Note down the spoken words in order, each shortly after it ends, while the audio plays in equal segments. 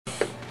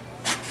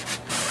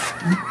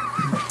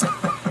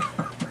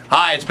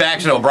Hi, it's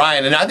Bax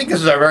O'Brien, and I think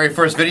this is our very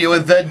first video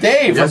with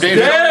Dave. Yes,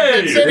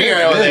 Dave! Sitting here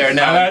over there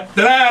now.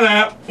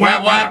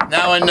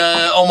 Now in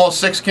almost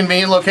 6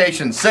 convenient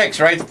locations.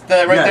 6, right?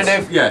 There,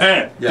 Dave? Yes.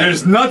 Hey,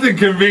 there's nothing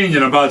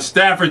convenient about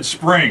Stafford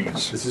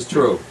Springs. This is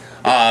true.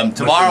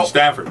 Tomorrow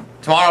Stafford.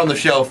 Tomorrow on the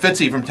show,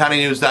 Fitzy from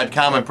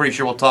TinyNews.com. I'm pretty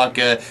sure we'll talk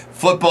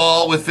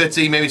football with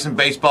Fitzy, maybe some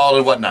baseball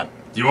and whatnot.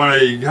 Do you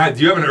have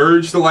an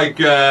urge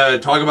to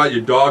talk about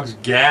your dog's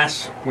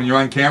gas when you're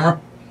on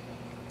camera?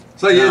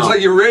 It's like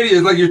your radio,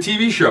 it's like your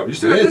TV show. You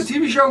still have this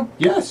TV show?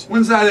 Yes.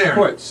 When's that airing?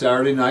 What,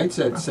 Saturday nights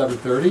at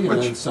 7:30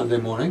 and then Sunday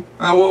morning.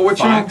 What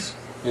Fox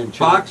channel? And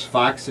Fox?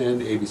 Fox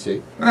and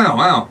ABC. Oh,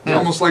 wow. Yes.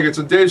 Almost like it's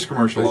a Dave's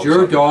commercial. Does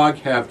your dog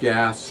have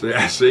gas?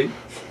 Yeah, see?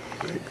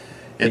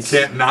 You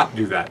can't not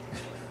do that.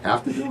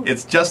 Have to do it.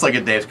 It's just like a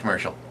Dave's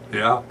commercial.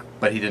 Yeah.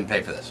 But he didn't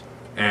pay for this.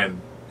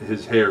 And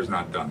his hair's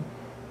not done.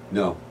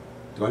 No.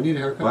 Do I need a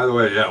haircut? By the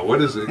way, yeah,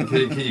 what is it?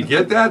 Can you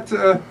get that?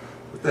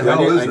 What the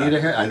hell is that? I need a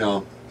hair. I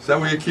know. Is that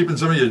where you're keeping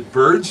some of your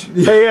birds?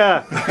 Hey,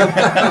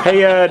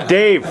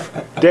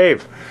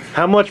 Dave,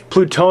 how much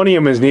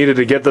plutonium is needed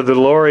to get the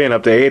DeLorean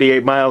up to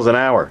 88 miles an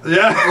hour?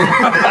 Yeah.